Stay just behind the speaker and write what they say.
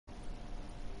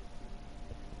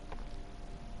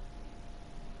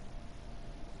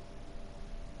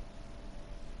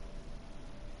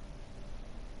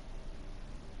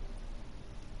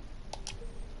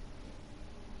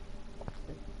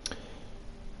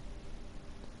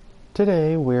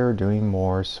Today we're doing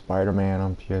more Spider-Man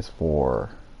on PS4.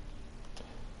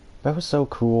 That was so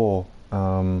cool.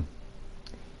 In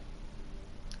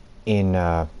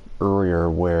earlier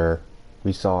where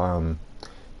we saw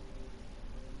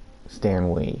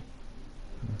Stan Lee.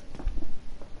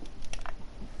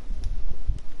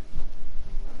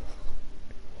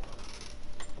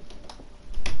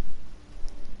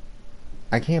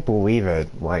 I can't believe it,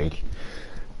 like,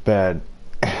 that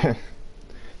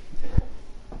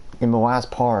in the last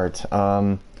part,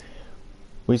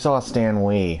 we saw Stan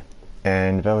Lee,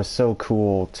 and that was so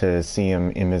cool to see him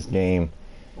in this game.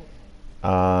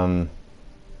 So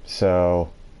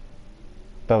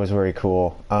that was very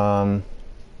cool. And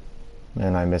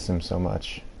I miss him so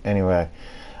much. Anyway,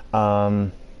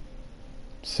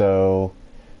 so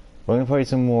we're gonna play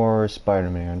some more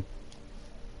Spider-Man.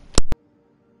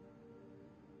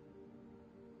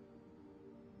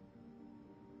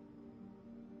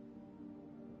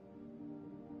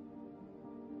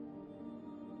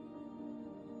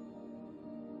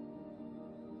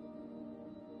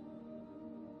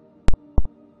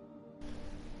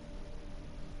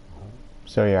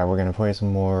 So yeah, we're gonna play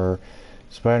some more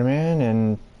Spider-Man,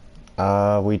 and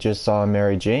we just saw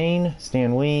Mary Jane,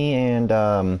 Stan Lee, and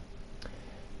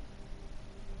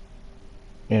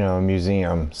you know, a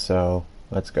museum. So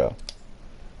let's go.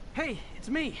 Hey, it's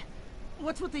me.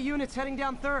 What's with the units heading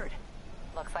down 3rd?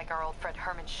 Looks like our old friend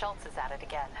Hermin Schultz is at it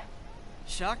again.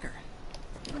 Shocker.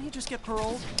 Didn't he just get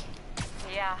paroled?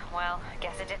 Yeah, well, I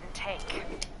guess it didn't take.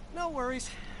 No worries.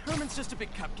 Herman's just a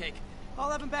big cupcake. I'll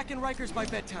have him back in Rikers by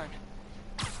bedtime.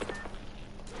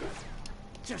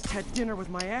 Just had dinner with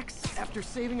my ex after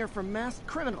saving her from masked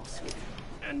criminals.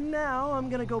 And now I'm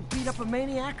gonna go beat up a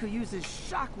maniac who uses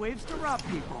shockwaves to rob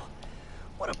people.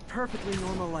 What a perfectly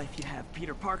normal life you have,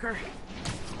 Peter Parker.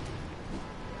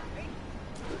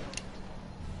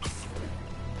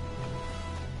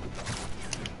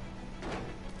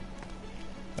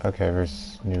 Okay,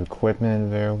 there's new equipment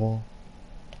available.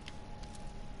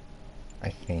 I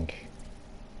think.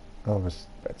 Oh, it was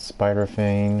that spider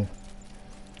thing.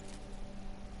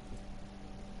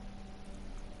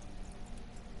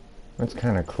 That's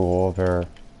kind of cool. They're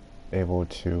able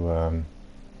to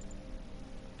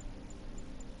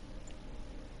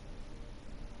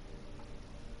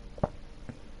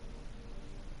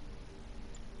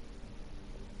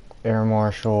air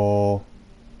marshal.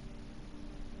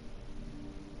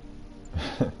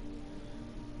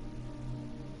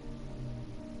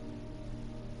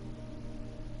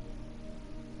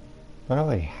 I don't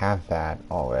really have that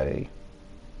already.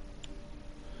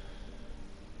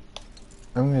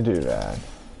 I'm gonna do that.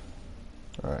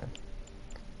 Alright.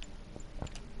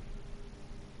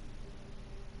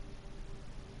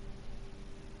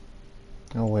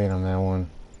 I'll wait on that one.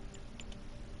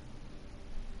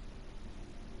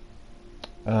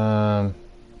 No.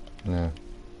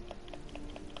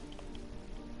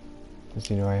 Let's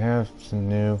see, do I have some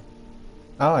new...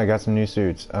 Oh, I got some new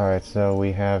suits. Alright, so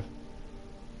we have...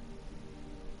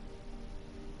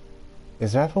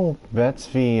 Is that the... That's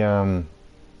the,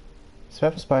 Is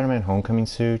that the Spider-Man Homecoming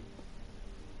suit?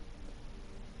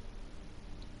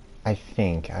 I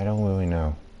think. I don't really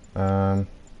know.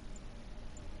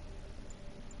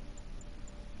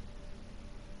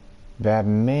 That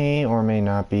may or may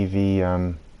not be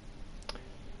the,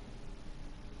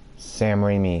 Sam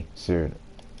Raimi suit.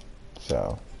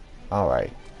 So,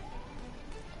 alright.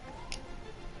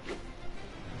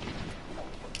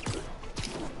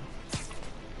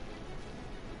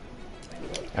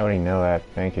 I already know that.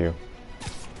 Thank you.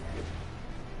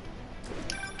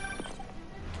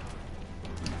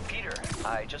 Peter,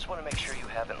 I just want to make sure you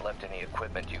haven't left any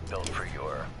equipment you built for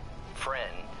your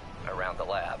friend around the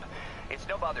lab. It's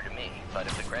no bother to me, but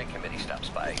if the grant committee stops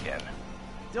by again...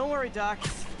 Don't worry, Doc.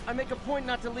 I make a point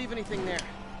not to leave anything there.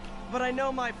 But I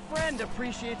know my friend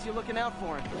appreciates you looking out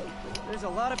for him. There's a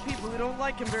lot of people who don't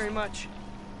like him very much.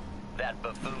 That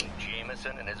buffoon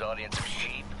Jameson and his audience of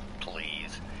sheep,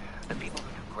 please. The people who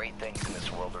do great things in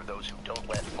this world are those who don't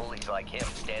let bullies like him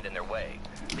stand in their way.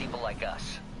 People like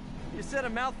us. You said a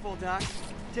mouthful, Doc.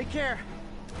 Take care.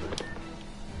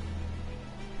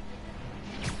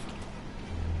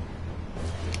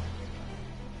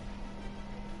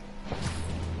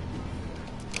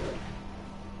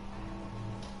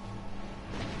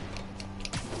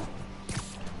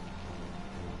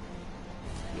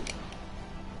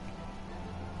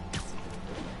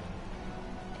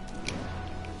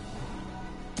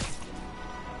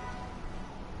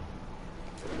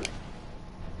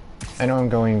 I know I'm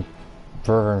going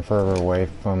further and further away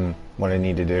from what I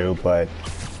need to do, but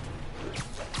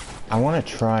I want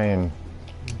to try and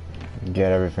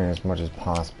get everything as much as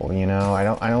possible. You know, I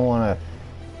don't want to.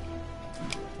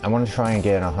 I want to try and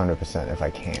get 100% if I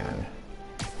can.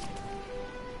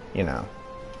 You know.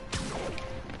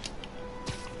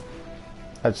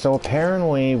 So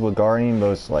apparently, regarding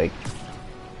those, like,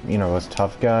 you know, those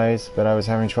tough guys that I was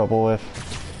having trouble with,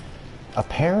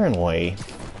 apparently,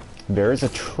 there is a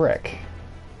trick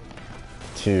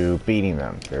to beating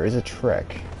them. There is a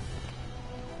trick.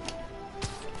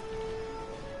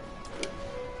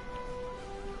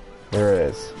 There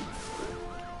is.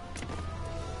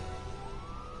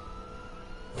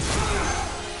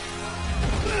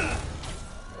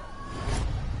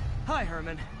 Hi,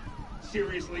 Hermin.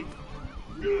 Seriously?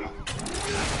 Alright.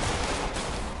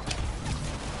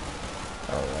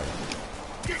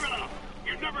 Give it up!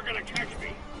 You're never gonna catch me!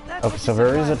 That's Okay, what so you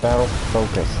there said is a last- battle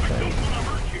focus I don't thing. wanna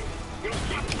hurt you! You'll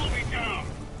just slow me down!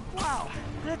 Wow,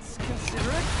 that's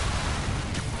considerate.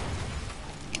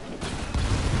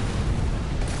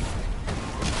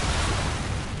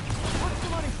 What's the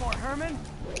money for, Hermin?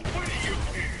 What do you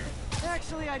care?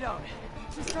 Actually, I don't.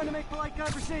 Just trying to make polite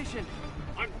conversation.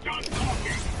 I'm done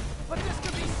talking! But this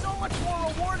could be so much more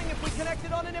rewarding if we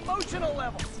connected on an emotional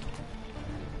level.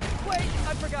 Wait,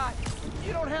 I forgot.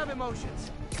 You don't have emotions.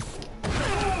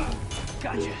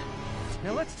 Gotcha.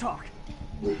 Now let's talk.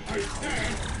 I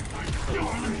said I'm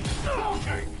done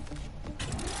talking!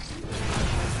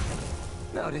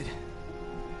 Noted.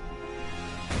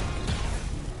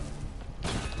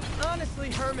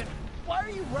 Honestly, Hermin, why are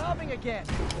you robbing again?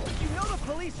 You know the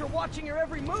police are watching your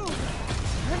every move.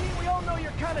 I mean, we all know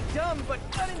you're kind of dumb, but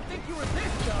I didn't think you were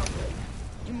this dumb.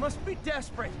 You must be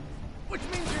desperate, which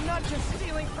means you're not just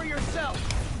stealing for yourself.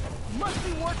 You must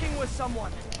be working with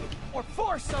someone, or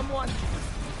for someone.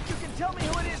 You can tell me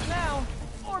who it is now,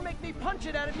 or make me punch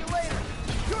it out of you later.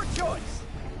 Your choice.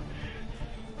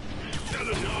 Said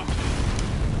enough!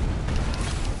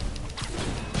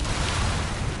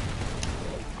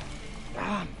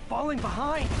 Ah, I'm falling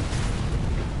behind.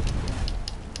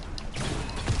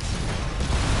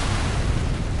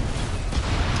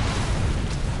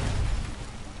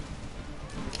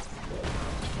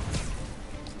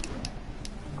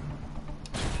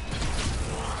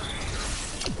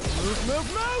 Move,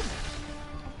 move, move!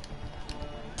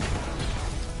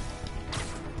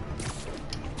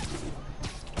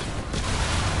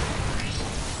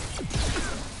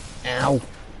 Ow.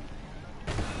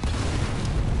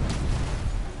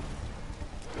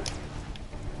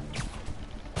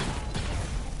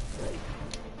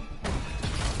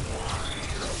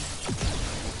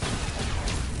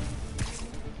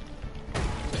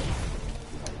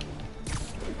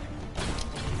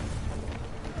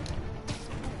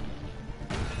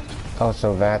 Oh,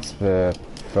 so that's the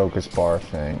focus bar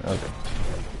thing. Okay.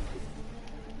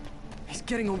 He's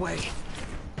getting away.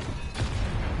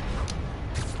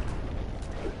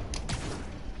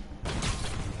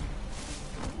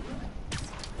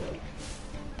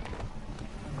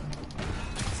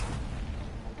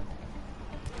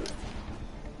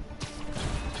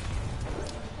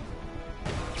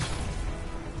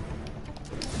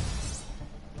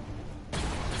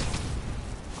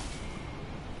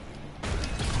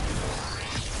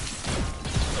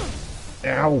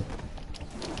 Ow.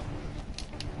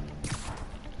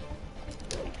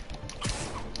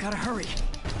 Gotta hurry.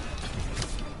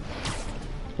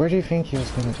 Where do you think he was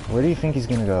gonna? Where do you think he's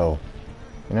gonna go?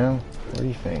 You know? Where do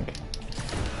you think?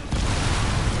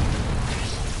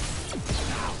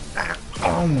 Ah,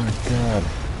 oh my god!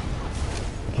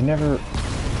 I can never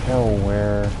tell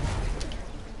where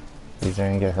he's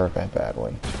gonna get hurt that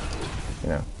badly. You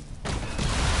know.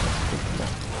 That's good to know.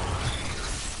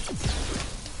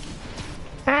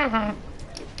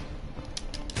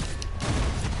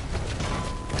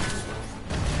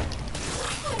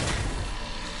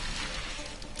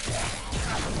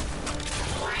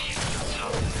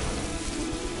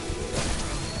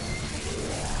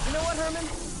 You know what, Hermin?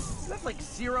 You have like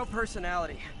zero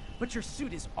personality, but your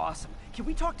suit is awesome. Can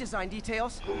we talk design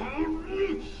details?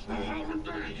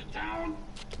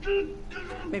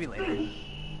 Maybe later.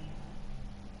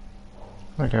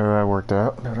 Okay, that worked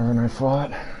out better than I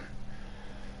thought.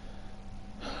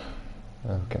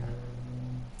 Okay.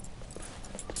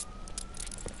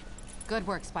 Good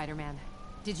work, Spider-Man.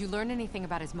 Did you learn anything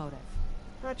about his motive?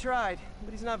 I tried,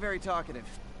 but he's not very talkative.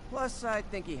 Plus, I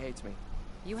think he hates me.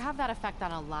 You have that effect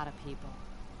on a lot of people.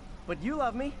 But you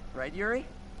love me, right, Yuri?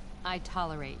 I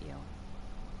tolerate you.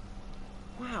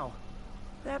 Wow.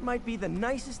 That might be the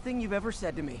nicest thing you've ever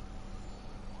said to me.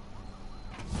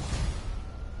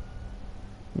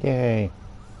 Yay.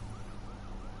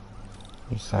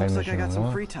 New side Looks like I mission got some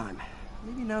unlocked. free time.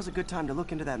 Maybe now's a good time to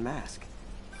look into that mask.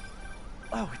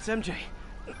 Oh, it's MJ.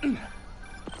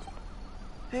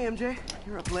 Hey, MJ.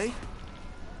 You're up late?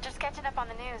 Just catching up on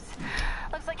the news.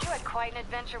 Looks like you had quite an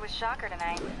adventure with Shocker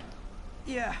tonight.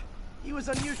 Yeah, he was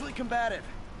unusually combative.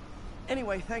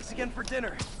 Anyway, thanks again for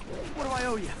dinner. What do I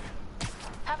owe you?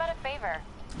 How about a favor?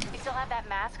 You still have that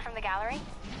mask from the gallery?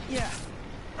 Yeah,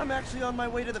 I'm actually on my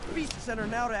way to the Feast Center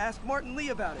now to ask Martin Lee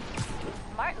about it.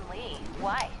 Martin Lee?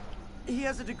 Why? He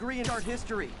has a degree in art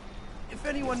history. If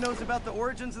anyone knows about the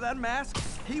origins of that mask,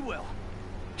 he will.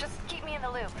 Just keep me in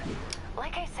the loop.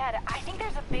 Like I said, I think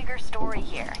there's a bigger story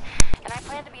here, and I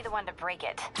plan to be the one to break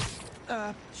it.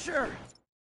 Sure.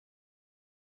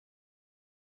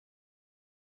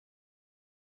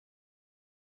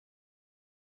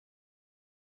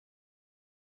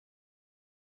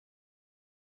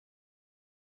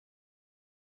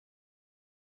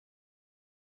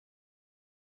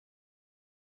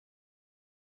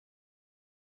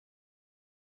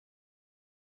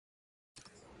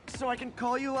 So I can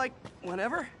call you, like,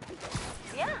 whenever?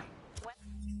 Yeah.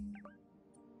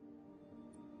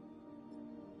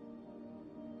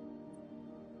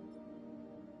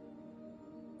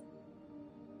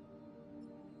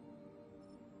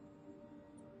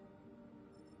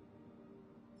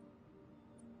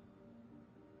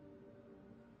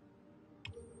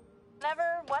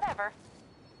 Never, whatever.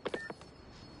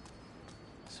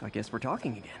 So I guess we're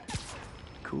talking again.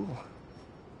 Cool.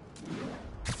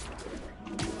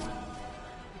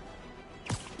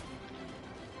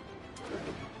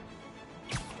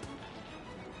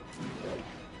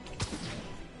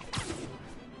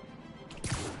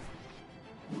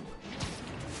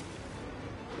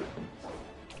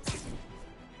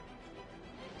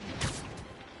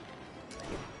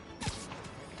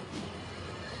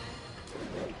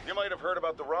 You might have heard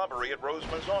about the robbery at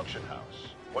Roseman's auction house.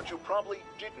 What you probably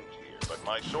didn't hear, but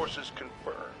my sources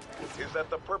confirm, is that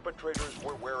the perpetrators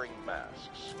were wearing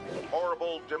masks.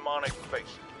 Horrible, demonic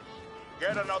faces.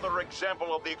 Yet another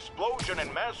example of the explosion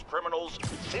in mass criminals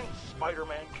since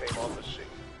Spider-Man came on the scene.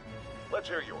 Let's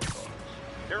hear your thoughts.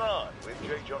 You're on with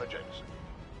J. Jonah Jameson.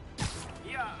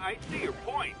 Yeah, I see your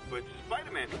point, but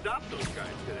Spider-Man stopped those guys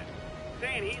today.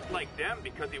 Saying he's like them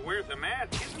because he wears a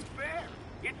mask isn't fair.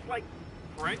 It's like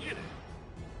prejudice.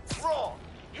 Wrong!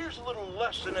 Here's a little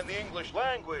lesson in the English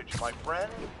language, my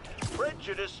friend.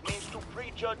 Prejudice means to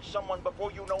prejudge someone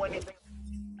before you know anything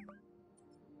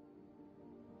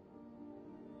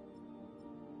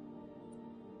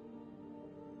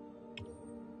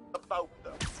about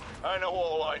them. I know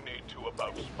all I need to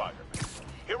about Spider-Man.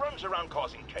 He runs around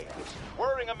causing chaos,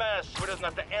 wearing a mask so he doesn't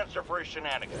have to answer for his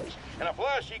shenanigans, and a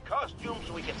flashy costume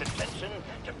so he gets attention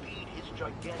to feed his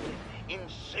gigantic,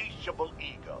 insatiable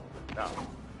ego. Now,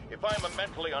 if I'm a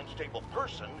mentally unstable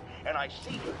person and I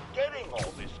see him getting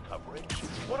all this coverage,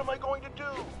 what am I going to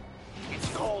do? It's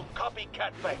called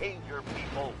copycat behavior,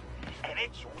 people, and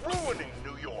it's ruining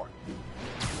New York.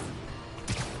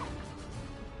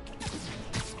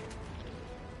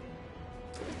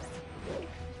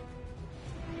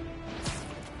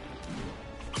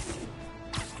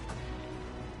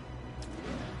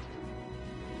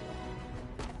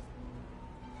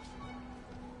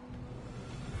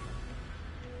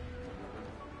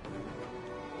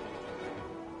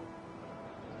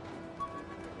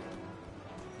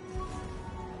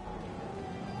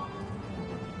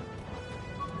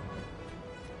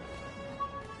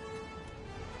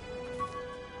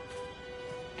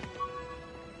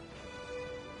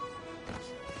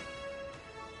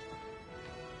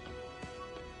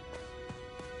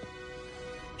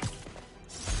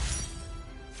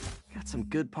 Got some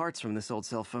good parts from this old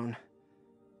cell phone.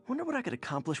 Wonder what I could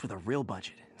accomplish with a real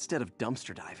budget instead of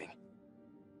dumpster diving.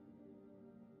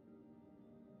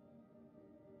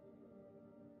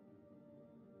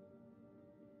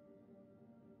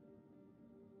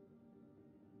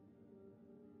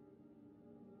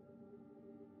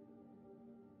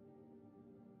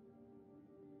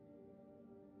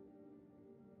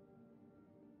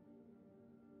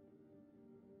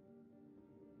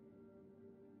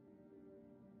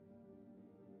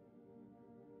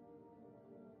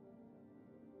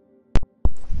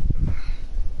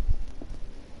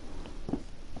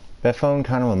 That phone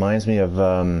kind of reminds me of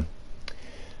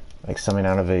like something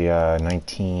out of a I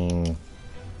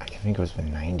think it was the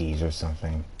 90s or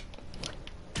something.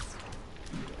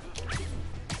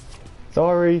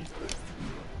 Sorry.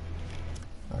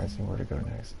 Alright, see where to go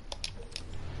next.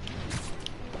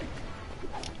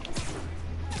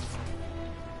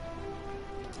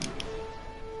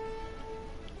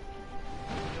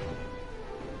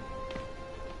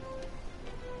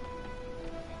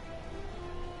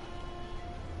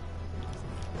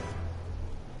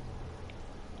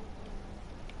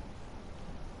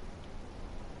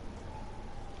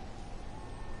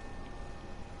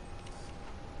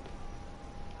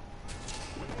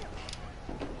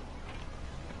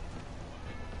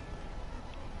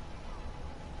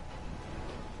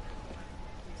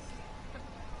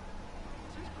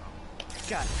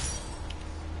 guy.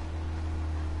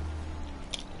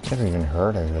 Never even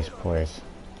heard of this place.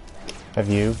 Have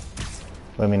you?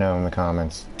 Let me know in the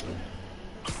comments.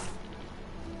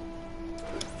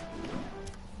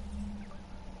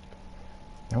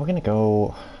 Now we're gonna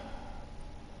go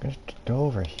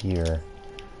over here.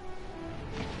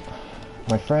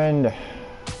 My friend,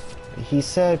 he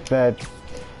said that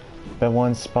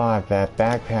one spot, that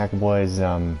backpack was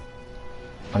under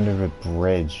the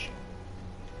bridge.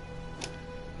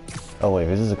 Oh wait,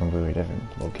 this is a completely different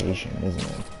location, isn't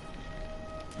it?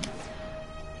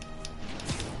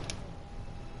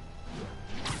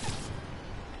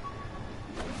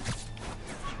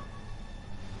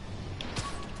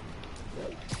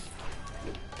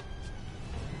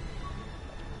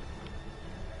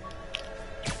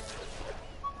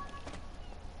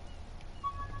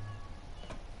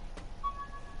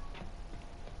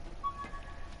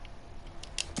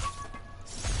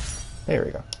 There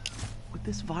we go. With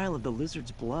this vial of the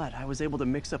lizard's blood, I was able to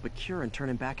mix up a cure and turn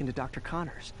him back into Dr.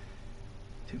 Connors.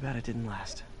 Too bad it didn't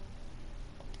last.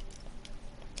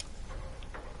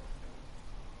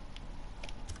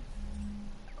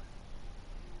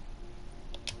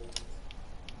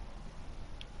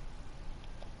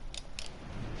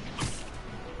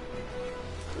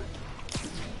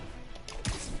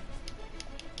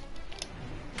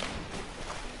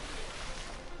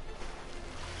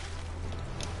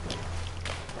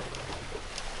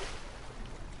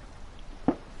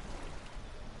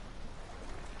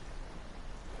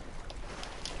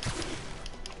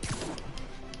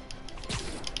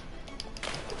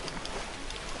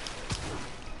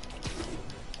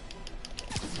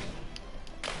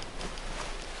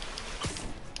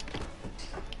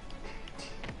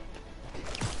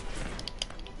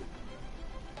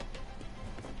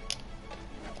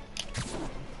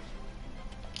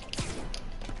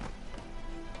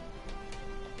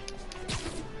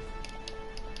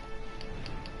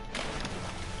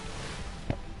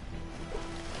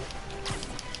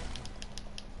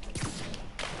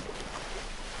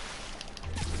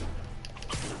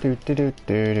 Do do do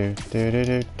do do do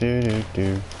do do do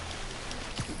do.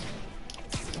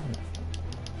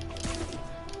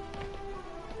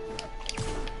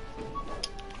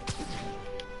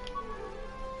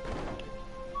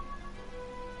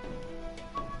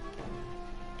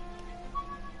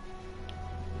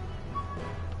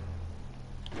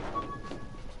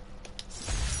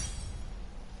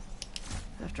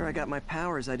 After I got my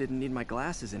powers, I didn't need my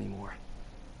glasses anymore.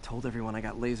 Told everyone I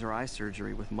got laser eye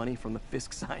surgery with money from the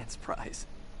Fisk Science Prize.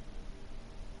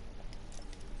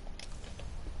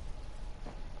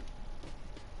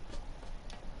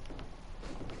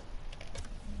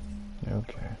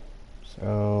 Okay,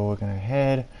 so we're gonna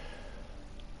head.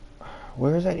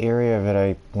 Where's that area that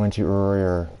I went to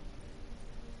earlier?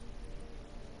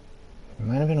 It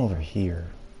might have been over here.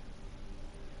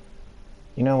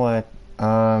 You know what?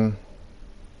 Alright.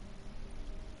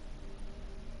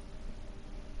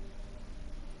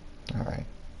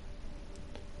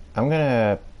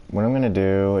 What I'm gonna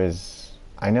do is,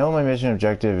 I know my mission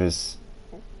objective is,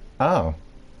 oh.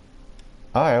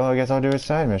 Alright, well I guess I'll do a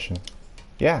side mission.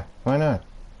 Yeah, why not?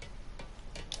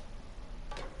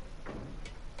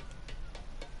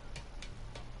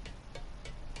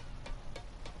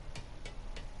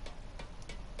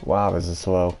 Wow, this is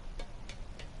slow.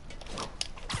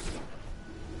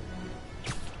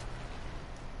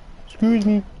 Excuse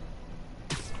me.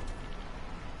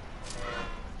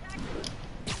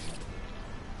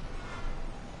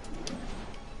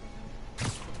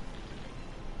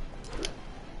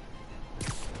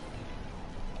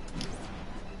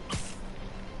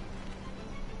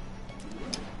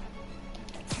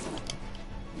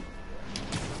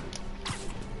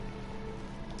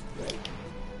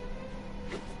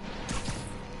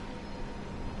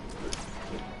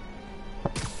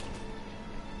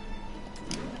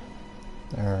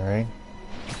 Alright,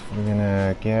 we're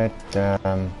gonna get,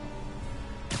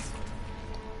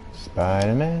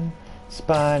 Spiderman.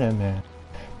 Spiderman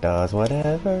does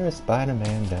whatever a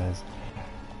Spiderman does.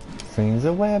 Swings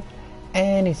a web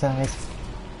any size.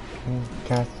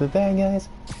 Casts the bad guys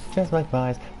just like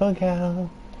flies. Look out,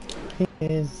 he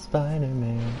is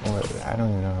Spiderman. Or, I don't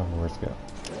even know how the words go.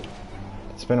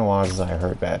 It's been a while since I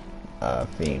heard that,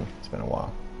 theme. It's been a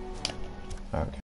while. Okay.